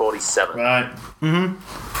Spurs 47. Right.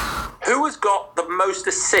 Who has got the most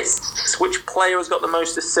assists? Which player has got the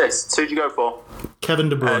most assists? Who'd you go for? Kevin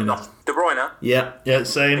De Bruyne. Not De Bruyne. Yeah, Yeah,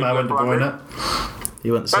 same. I went De Bruyne.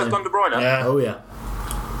 he went the Both same. gone De Bruyne. Yeah. Oh, yeah.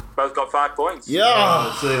 Both got 5 points.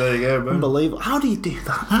 Yeah. See, there you go. Boom. Unbelievable. How do you do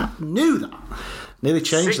that? I knew that. Nearly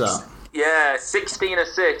changed that. Yeah, 16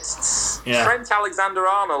 assists. Yeah. Trent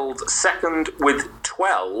Alexander-Arnold second with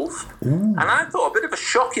 12. And I thought a bit of a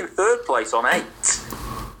shock in third place on 8.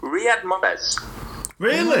 Riyad Mahrez.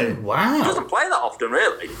 Really? Wow. Doesn't play that often,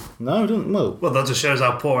 really. No, don't know. Well, that just shows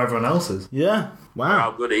how poor everyone else is. Yeah. How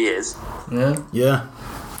Wow. good he is. Yeah. Yeah.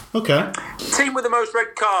 Okay. Team with the most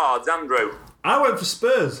red cards, Andrew. I went for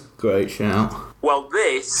Spurs. Great shout. Well,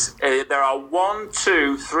 there are 1,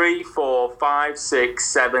 2, 3, 4, 5, 6,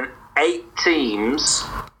 7, 8 teams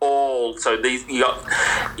all. So if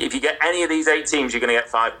you get any of these 8 teams, you're going to get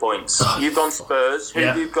 5 points. You've gone Spurs. Who Yeah.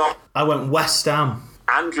 have you got? I went West Ham.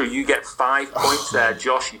 Andrew, you get 5 points there.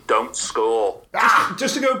 Josh, you don't score.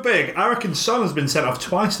 Just to go big, I reckon Son has been sent off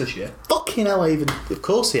twice this year. Fucking hell, even. Of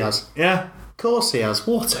course he has. Yeah. Of course he has.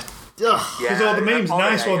 What a. Ugh. Because all the memes,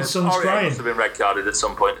 nice one, Son's Aurier crying. must have been red carded at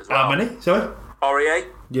some point as well. How many? Sorry? Aurier,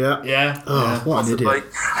 Yeah. Yeah. Oh, what an possibly.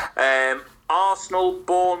 idiot. Arsenal,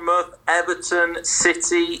 Bournemouth, Everton,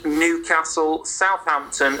 City, Newcastle,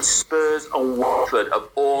 Southampton, Spurs and Watford have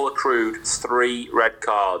all accrued 3 red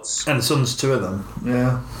cards. And Son's 2 of them.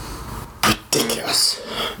 Yeah. Ridiculous.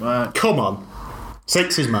 Right. Come on.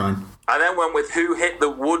 6 is mine. I then went with who hit the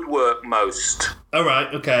woodwork most. All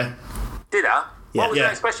right, okay. Did I? Yeah. What was the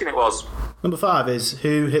next question it was? Number 5 is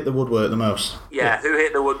who hit the woodwork the most? Yeah, who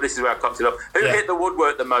hit the wood? This is where I cocked it up. Who Yeah. hit the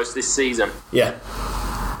woodwork the most this season? Yeah.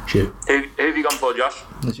 Shoot. Who have you gone for, Josh?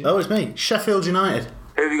 Oh, it's me. Sheffield United.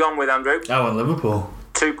 Who have you gone with, Andrew? I went Liverpool.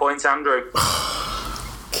 2 points, Andrew.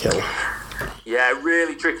 Kill. Yeah,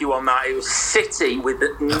 really tricky one that. It was City with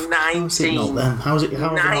the How's it not 19, them? How's it? How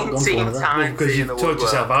have I not gone for one 19 of them? times Because you in the talked woodwork.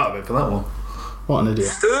 yourself out of it for that one. What an idiot.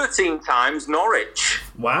 13 times Norwich.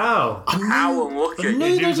 Wow. How unlucky. I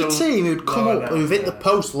knew there was a Who's team who'd come No, up no, who've hit the yeah.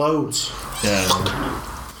 post loads. Yeah.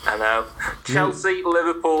 I know. Chelsea,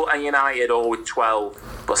 Liverpool and United all with 12.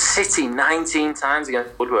 But City 19 times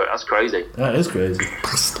against Woodwork. That's crazy. That is crazy.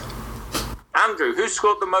 Andrew, who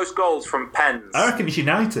scored the most goals from pens? I reckon it's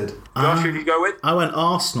United. Josh, who did you go with? I went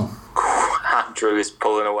Arsenal. Andrew is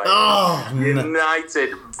pulling away. Oh, no.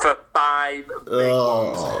 United for 5 big ones.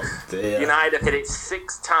 Oh, dear. United have hit it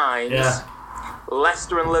 6 times. Yeah.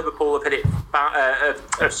 Leicester and Liverpool have hit it.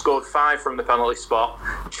 Have scored 5 from the penalty spot.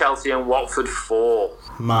 Chelsea and Watford 4.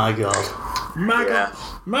 My God. My Yeah. God.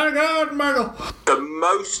 My God, my God. The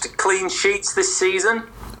most clean sheets this season.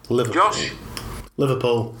 Liverpool. Josh,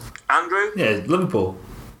 Liverpool. Andrew. Yeah, Liverpool.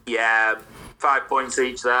 Yeah, 5 points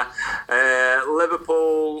each there.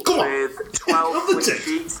 Liverpool Come on. with 12 Another clean tick.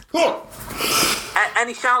 sheets. What?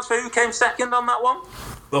 Any shouts for who came second on that one?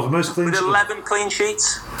 Oh, most clean With sheet. 11 clean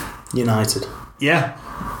sheets. United. Yeah.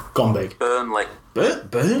 Gone big. Burnley.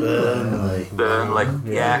 Burnley. Burnley.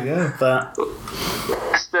 Yeah. Yeah. That.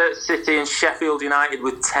 Leicester City and Sheffield United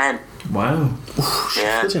with 10. Wow.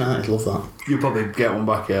 Yeah. Sheffield United, love that. You probably get one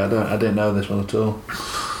back here. I didn't know this one at all.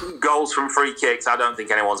 Goals from free kicks. I don't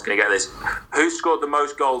think anyone's going to get this. Who scored the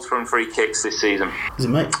most goals from free kicks this season? Is it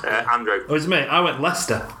me? Andrew. Oh, it's me. I went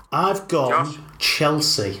Leicester. I've gone Josh?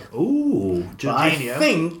 Chelsea. Ooh. But I Jorginho.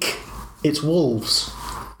 think it's Wolves.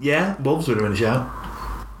 Yeah, Wolves would have been a shout.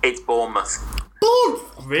 It's Bournemouth.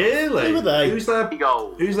 Bournemouth! Really? Who are they? Who's their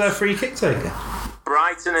Goals. free kick taker?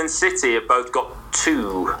 Brighton and City have both got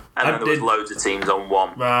 2. And then there was loads of teams on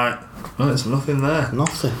 1. Right. Well, there's nothing there.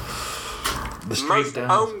 Nothing. The streak Most down.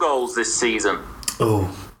 own goals this season. Oh.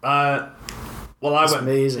 Well, I went.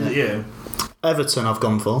 me, isn't it? You. Everton I've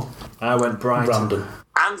gone for. I went Brighton. Brandon.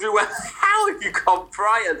 Andrew, how have you got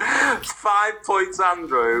Brighton? 5 points,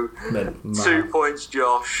 Andrew. 2 points,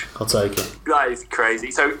 Josh. I'll take it. That is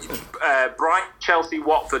crazy. So, Brighton, Chelsea,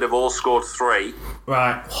 Watford have all scored 3.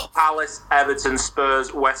 Right. Palace, Everton,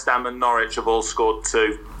 Spurs, West Ham, and Norwich have all scored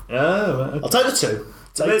 2. Oh, right. I'll take the 2.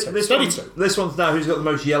 This one's now who's got the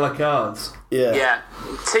most yellow cards. Yeah. Yeah.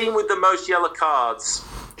 Team with the most yellow cards.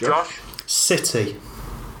 Josh? City.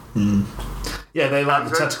 Yeah, they like the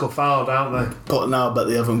Andrew? tactical foul, don't they? But now I bet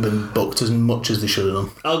they haven't been booked as much as they should have done.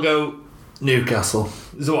 I'll go Newcastle.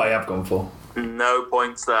 This is what I have gone for. No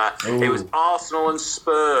points there. Ooh. It was Arsenal and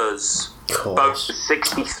Spurs. Course. Both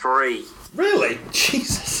 63. Really?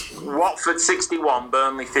 Jesus. Watford 61,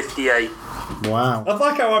 Burnley 58. Wow. I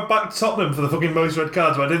like how I backed Tottenham for the fucking most red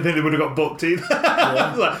cards, but I didn't think they would have got booked either. I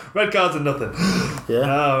was like, red cards are nothing. Yeah.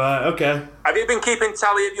 Oh, right, okay. Have you been keeping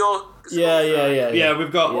tally of your scores? Yeah. Yeah,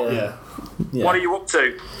 we've got Yeah. Yeah. What are you up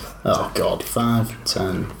to? Oh, God. 5,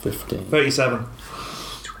 10, 15. 37.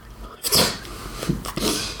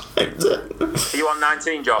 Are you on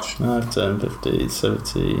 19, Josh? 5, 10, 15,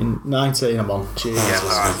 17, 19 I'm on. Jesus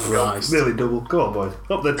Christ. Nearly double. Go on, boys.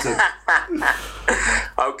 Up there too.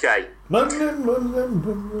 Okay.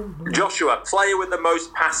 Joshua, player with the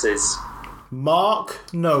most passes.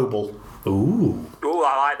 Mark Noble. Ooh. Oh,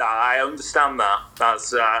 I like that. I understand that.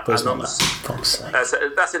 That's But it's not an- that. Fuck's sake.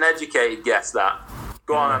 that's an educated guess. That.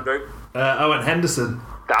 Go on, Andrew. I went Henderson.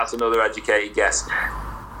 That's another educated guess.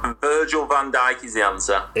 Virgil van Dijk is the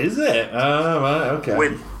answer. Is it? Oh, right, okay.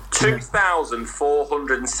 With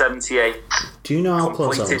 2,478 Do you know how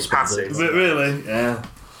close I completed was? passes. Is it really? Yeah.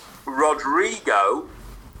 Rodrigo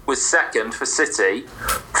was second for City.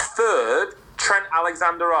 Third, Trent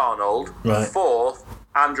Alexander-Arnold. Right. Fourth,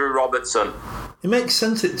 Andrew Robertson. It makes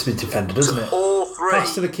sense it to be defender, doesn't it? All 3.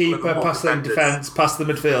 Pass to the keeper, Liverpool pass to the defenders. defence, pass to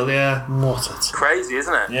the midfield, yeah. What a Crazy,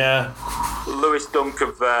 isn't it? Yeah. Lewis Dunk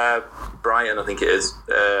of Brighton, I think it is.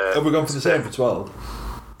 Have we gone for the same for 12?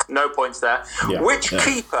 No points there. Yeah. Which Yeah.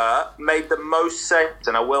 keeper made the most saves?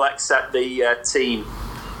 And I will accept the team.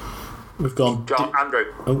 We've gone. John, Andrew.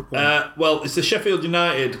 Well, it's the Sheffield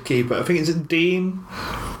United keeper. I think it's Dean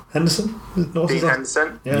Henderson. Dean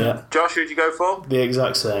Henderson. Yeah. Josh, who'd you go for? The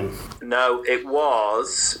exact same. No, it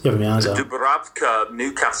was You have my eyes out. Dubravka of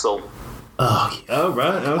Newcastle. Oh, Oh,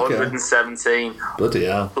 right. Okay. 117. Bloody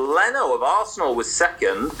hell. Leno of Arsenal was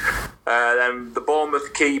second. Then the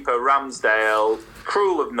Bournemouth keeper, Ramsdale.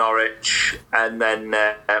 Krul of Norwich. And then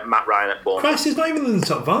Matt Ryan at Bournemouth. Christ, he's not even in the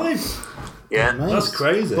top 5. Yeah. mate. That's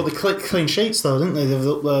crazy. But they clicked clean sheets though, didn't they? They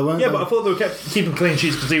were up there, weren't Yeah, they? but I thought they were keeping clean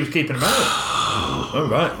sheets because he was keeping them out. Oh,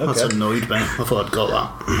 right. Okay. That's annoyed me. I thought I'd got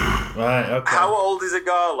that. Right, okay. How old is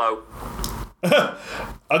Ighalo?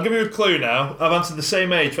 I'll give you a clue now. I've answered the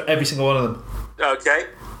same age for every single one of them. Okay.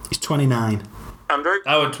 He's 29. Andrew?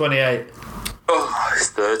 I went 28. Oh, he's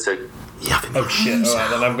 30. Yeah, Oh, shit. All right,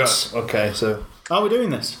 then I've got... Okay, so... How are we doing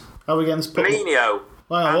this? How are we getting this put? Nino.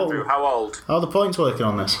 Wow, Andrew, how old? how are the points working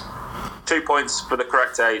on this? 2 points for the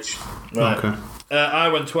correct age. Right. Okay. I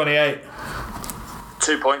went 28.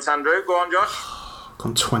 2 points, Andrew. Go on, Josh.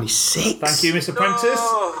 Gone 26. Thank you, Mr. Prentice.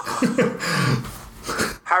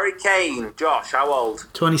 Oh. Harry Kane. Josh, how old?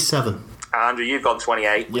 27. Andrew, you've gone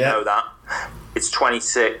 28. We Yeah. know that. It's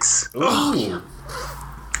 26. Ooh.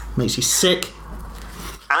 Makes you sick.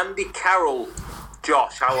 Andy Carroll.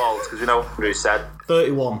 Josh, how old? Because we know what Andrew said.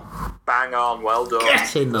 31. Bang on. Well done.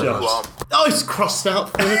 Get in there. Go on. Oh, he's crossed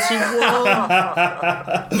out 31.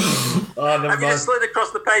 Oh, never Have you mind. just slid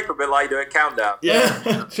across the paper a bit like you do at Countdown?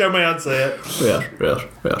 Yeah. Show my answer, yeah.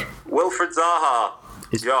 yeah. Wilfred Zaha.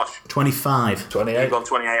 It's Josh, 25. 28. you've gone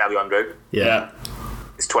 28, have you, Andrew? Yeah.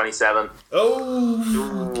 It's 27. Oh,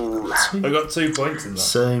 Ooh. I got 2 points in that.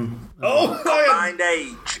 Same. Oh, I am Combined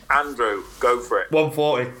age. Andrew, go for it.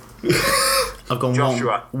 140. I've gone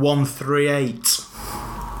Joshua. 138.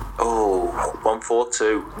 Oh,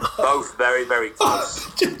 142. Both very, very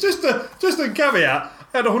close. Just a caveat.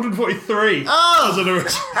 I had 143. Oh! As an original.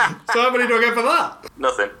 So how many do I get for that?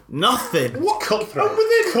 Nothing. Nothing. What? Cutthroat. I'm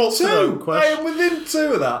within Cutthroat 2. I question. am within 2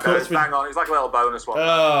 of that. No, it's bang on. It's like a little bonus one.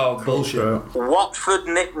 Oh, bullshit. Cutthroat. Watford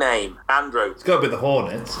nickname. Andrew. It's got to be the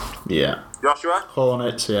Hornets. Yeah. Joshua?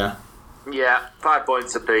 Hornets, yeah. Yeah, 5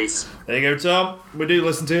 points apiece. There you go, Tom. We do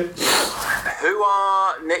listen to it. Who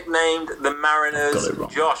are nicknamed the Mariners? Got it wrong.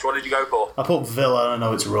 Josh, what did you go for? I put Villa and I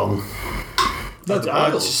know it's wrong. That's I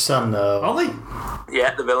just know. Are they?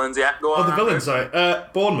 Yeah, the villains, yeah. Go on. Oh, the Andrew. villains, sorry.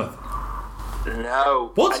 Bournemouth.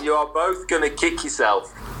 No. What? And you are both going to kick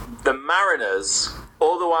yourself. The Mariners,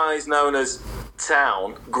 otherwise known as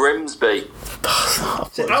Town, Grimsby.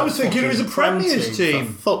 I was thinking it was a Premier's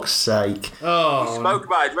team. For fuck's sake. Oh, Spoke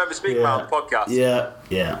about it. Do you remember speaking about it on the podcast?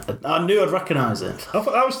 Yeah. I knew I'd recognise it. I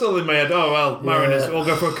thought I was still in my head. Oh, well, Mariners Yeah. will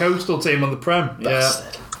go for a coastal team on the Prem. Yeah.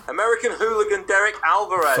 Bastard. American hooligan Derek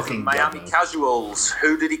Alvarez, Fucking Miami God, man. Casuals.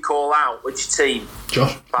 Who did he call out? Which team?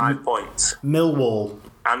 Josh. 5 points. Millwall.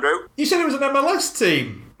 Andrew? You said it was an MLS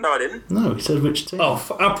team. No, I didn't. No, he said which team. Oh,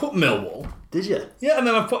 I put Millwall. Did you? Yeah, and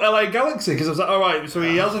then I put LA Galaxy because I was like, all right, so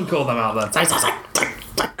he hasn't called them out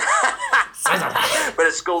then. Bit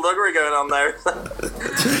of skullduggery going on there.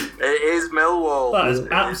 It is Millwall. That is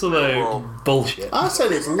It absolute Millwall. bullshit. I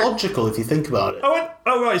said it's logical if you think about it. I went,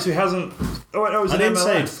 oh, right, so he hasn't. Oh, wait, no, it was I an didn't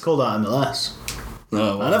say MLS. it's called out MLS.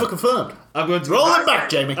 No, I never confirmed. I'm going to Roll it back,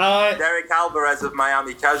 Jamie. Derek Alvarez of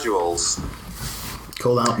Miami Casuals.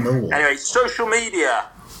 Called out Millwall. Anyway, social media.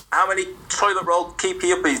 How many toilet roll keepy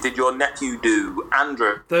uppies did your nephew do?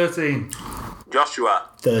 Andrew. 13. Joshua.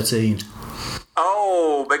 13.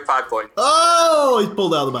 Oh, big 5 points. Oh, he's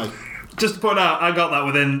pulled out of the bag. Just to point out, I got that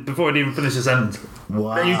within before he'd even finished his sentence.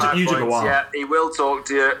 Wow. You Five took a points, while. Yeah, he will talk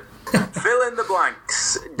to you. Fill in the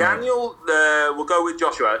blanks. Daniel, we'll go with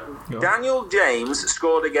Joshua. Daniel James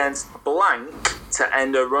scored against blank to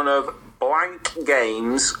end a run of blank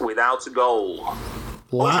games without a goal.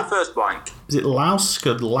 What's your first blank? Is it Lausk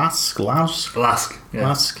or Lask? Lausk? Lask. Yeah.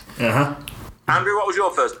 Lask? Uh-huh. Andrew, what was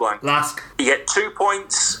your first blank? Lask. You get 2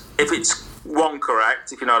 points if it's one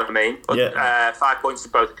correct, if you know what I mean. But, Yeah. 5 points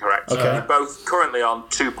if both are correct. Okay. So you're both currently on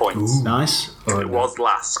 2 points. Nice. It was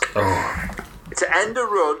Lask. To end a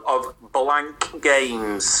run of blank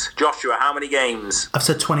games. Joshua, how many games? I've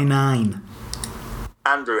said 29.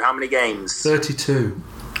 Andrew, how many games? 32.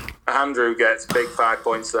 Andrew gets big 5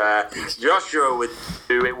 points there. Joshua with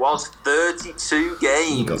 2. It was 32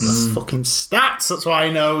 games. Got the fucking stats. That's why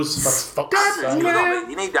he knows. That's fuck's sake.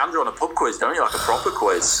 You need Andrew on a pub quiz, don't you? Like a proper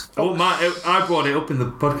quiz. Oh, I brought it up in the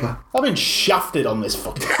podcast. I've been shafted on this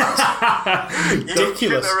fucking ridiculous. You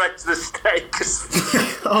shouldn't erect the stakes.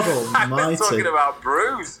 God I've been almighty. talking about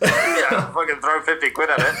Bruce. Yeah, fucking throw 50 quid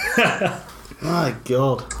at it. My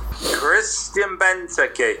God. Christian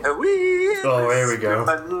Benteke. Oh, here we go.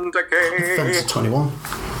 Offence Benteke. 21.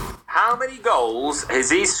 How many goals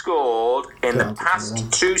has he scored in the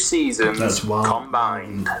past 2 seasons That's wild.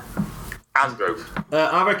 combined? Andrew.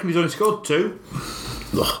 I reckon he's only scored 2.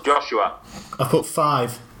 Ugh. Joshua. I put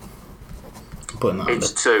 5. I'm putting that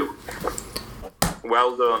It's under. 2.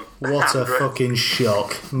 Well done. What a Andrew. fucking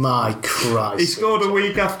shock. My Christ. He scored a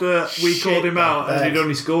week after we Shit, called him out, that and he'd bad.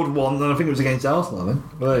 only scored 1, and I think it was against Arsenal, I think.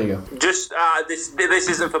 Well, there you go. Just this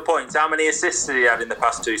isn't for points. How many assists did he have in the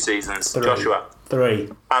past 2 seasons? 3. Joshua. 3.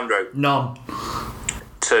 Andrew. None.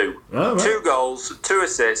 2. Oh, right. 2 goals, 2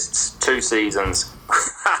 assists, 2 seasons.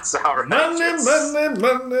 That's outrageous.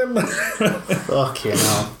 Money. Fucking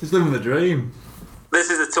hell. He's living the dream. This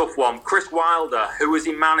is a tough one. Chris Wilder, who was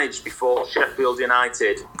he managed before Sheffield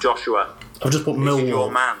United? Joshua. I've just put This is your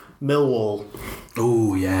Millwall. man. Millwall.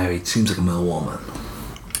 Oh, yeah, he seems like a Millwall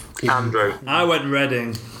man. Andrew. I went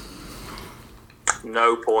Reading.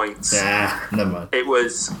 No points. Yeah, never mind. It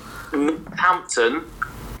was Hampton,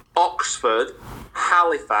 Oxford,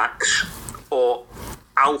 Halifax, or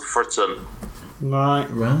Alfreton. Right.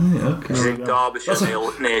 Right, okay. It's in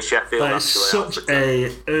Derbyshire near Sheffield, That is actually. such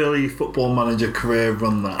a early football manager career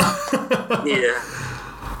run, that. Yeah.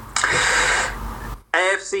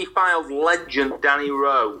 AFC Files legend Danny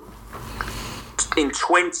Rowe. In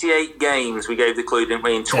 28 games, we gave the clue, didn't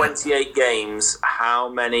we? In 28 games, how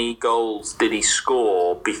many goals did he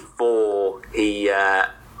score before he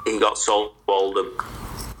got sold to Oldham?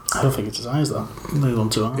 I don't think it's as high as that. Move on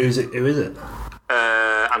to Who is it?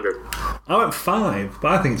 Andrew. I went 5,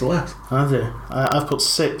 but I think it's less. I do. I've put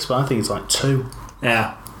 6, but I think it's like 2.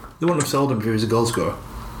 Yeah. They wouldn't have sold him if he was a goal scorer.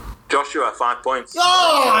 Joshua, 5 points.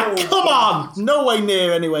 Oh, come on! No way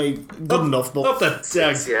near anyway good enough, but Up the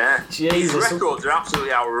tag. Yeah. His Jesus. records are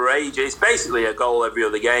absolutely outrageous. It's basically a goal every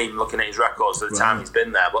other game, looking at his records for the time he's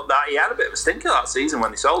been there. But he had a bit of a stinker that season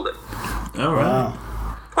when they sold him. All right.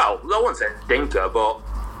 wow. Well, I wouldn't say stinker, but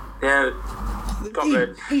yeah. He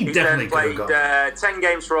He's definitely then could have played 10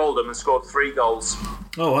 games for Oldham and scored 3 goals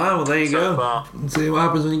Oh, wow. Well, there you so go. far. Let's see what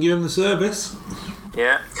happens when you give him the service.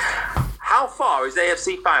 Yeah. How far is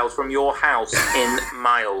AFC Files from your house in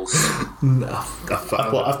miles? No,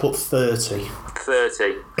 I've put 30.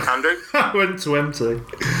 30. Andrew? I went 20.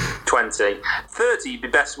 20. 30, the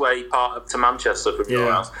best way part up to Manchester from your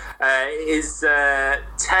Yeah. house, is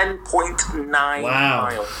 10.9 Wow.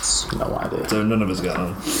 miles. No idea. So none of us got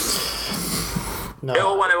on. No. It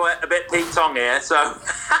all went a bit Pete Tong here, so...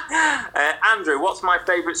 Andrew, what's my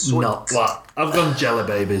favourite sweet? Not what? I've gone Jelly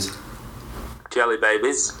Babies. Jelly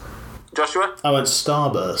Babies. Joshua? I went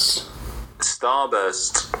Starburst,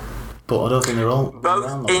 Starburst. but I don't think they're all Both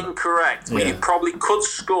around long. incorrect, but Yeah. you probably could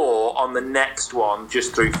score on the next one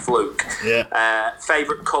just through fluke. Yeah.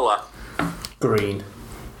 Favourite colour? Green.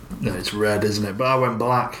 No, it's red, isn't it? But I went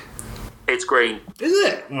black. It's green. Is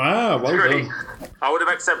it? Wow, well Green. done. I would have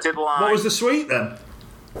accepted lime. What was the sweet then?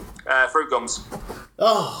 Fruit gums.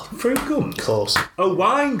 Oh, Fruit gums. of course. Oh,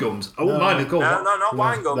 wine gums. Oh, mine are called. No, not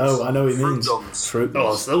wine gums. No, I know what he Fruit means. gums. Fruit Oh, I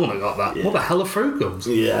gums. still wouldn't have got that. What the hell are fruit gums?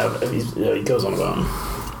 Yeah, he goes on about them.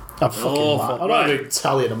 I'm fucking fuck, I'm right. not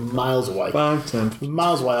Italian. I'm miles away. 5, 10.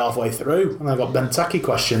 Miles away halfway through, and I got Benteke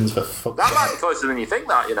questions for fuck's That might be sake. closer than you think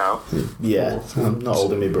that, you know. Yeah, I'm not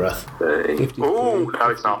holding my breath. Ooh, no,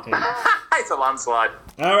 it's not. It's a landslide.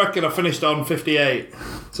 I reckon I finished on 58.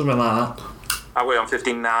 Something like that. I weigh on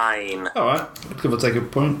 59. Alright. Give or take a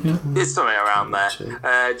point, yeah. It's something around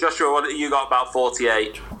there. Joshua, what you got? About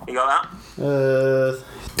 48. You got that?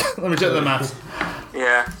 Let me check the maths.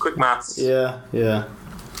 Yeah, quick maths. Yeah.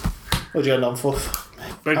 What'd you end on for?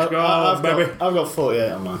 Big I've goal, baby. got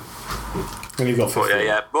 48 on mine. And you've got 50.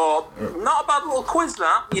 Yeah. But not a bad little quiz,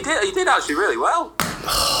 that. You did actually really well.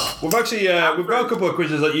 We've actually we've got a couple of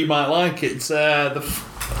quizzes that you might like. It's the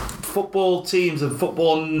football teams and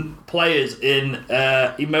football players in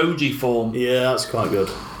emoji form. Yeah, that's quite good.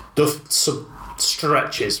 Some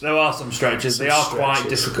stretches. There are some stretches. They are quite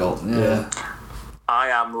stretches. difficult. Yeah. I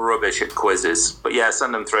am rubbish at quizzes, but yeah,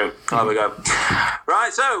 send them through. There we go. Right,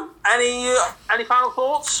 so any final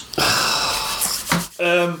thoughts?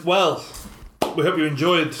 Well, we hope you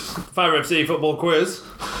enjoyed Fire FC football quiz.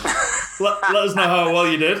 Let us know how well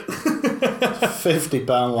you did.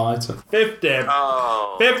 £50 lighter. 50.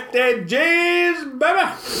 Oh. 50 G's, baby.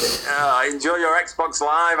 Enjoy your Xbox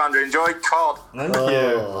Live, Andrew. Enjoy COD. Thank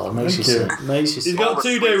Oh, you. makes you Thank you. sick. Makes you He's sick. got All the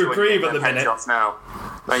 2-day sweets when reprieve you at the get them minute. headshots now.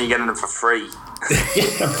 Then you're getting them for free.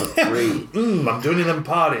 Free. I'm joining them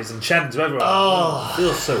parties and chatting to everyone. Oh.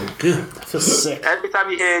 Feels so good. I feel sick. Every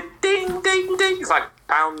time you hear ding, ding, ding, it's like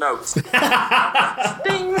pound notes.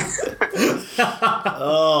 Ding.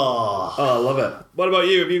 Oh. Oh, I love it. What about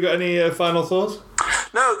you? Have you got any final thoughts?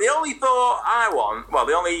 No, the only thing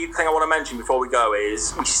I want to mention before we go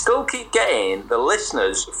is we still keep getting the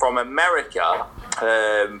listeners from America,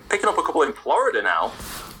 picking up a couple in Florida now.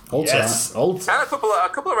 Hold Yes. And a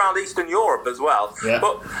couple around Eastern Europe as well. Yeah.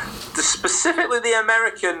 But specifically the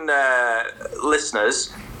American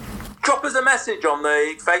listeners, drop us a message on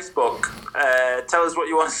the Facebook. Tell us what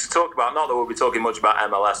you want us to talk about. Not that we'll be talking much about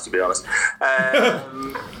MLS, to be honest.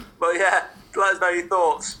 But yeah, let us know your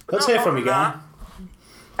thoughts. But Let's no, hear from other you, than guy.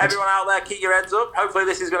 that, everyone out there, keep your heads up. Hopefully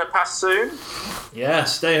this is going to pass soon. Yeah,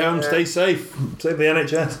 stay home, stay safe. Save the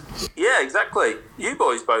NHS. Yeah, exactly. You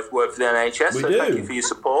boys both work for the NHS, We so do. thank you for your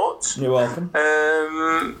support. You're welcome.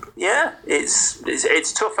 Yeah,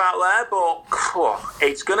 it's tough out there, but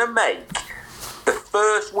it's going to make the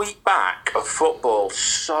first week back of football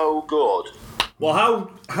so good. Well,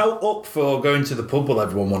 how up for going to the pub will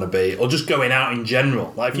everyone want to be, or just going out in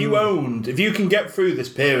general? Like, if you can get through this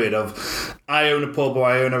period of, I own a pub or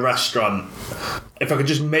I own a restaurant, if I could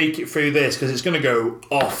just make it through this, because it's going to go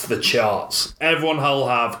off the charts. Everyone will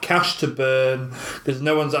have cash to burn, because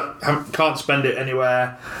no one's can't spend it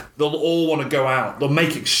anywhere. They'll all want to go out. They'll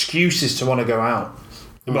make excuses to want to go out.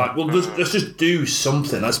 Like, well, let's just do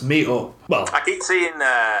something. Let's meet up. Well, I keep seeing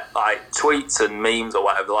like tweets and memes or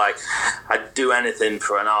whatever, like, I'd do anything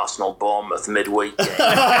for an Arsenal-Bournemouth midweek game.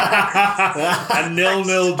 a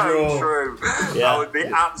 0-0 draw. So true. Yeah. I would be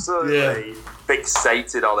absolutely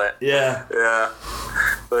fixated on it. Yeah. Yeah.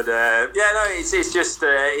 But it's just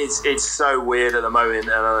it's so weird at the moment,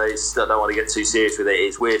 and I don't want to get too serious with it.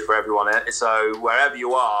 It's weird for everyone. So wherever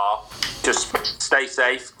you are, just stay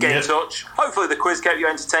safe, get in touch. Hopefully the quiz kept you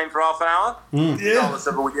entertained for half an hour. Yeah.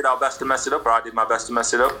 We did our best to mess it up, or I did my best to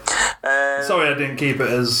mess it up. Sorry I didn't keep it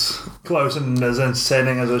as close and as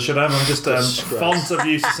entertaining as I should have. I'm just a font of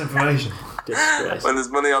useless information. Disgrace. When there's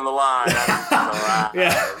money on the line, alright.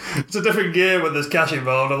 Yeah, it's a different gear when there's cash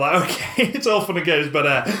involved. I'm like, okay, it's all fun and games,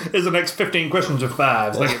 but here's the next 15 questions with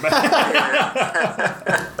fives. Look at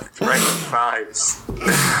Break fives.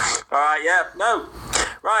 Alright, yeah, no.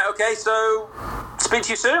 Right, okay, so speak to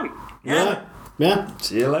you soon. Yeah.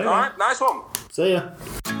 See you later. Alright, nice one. See ya.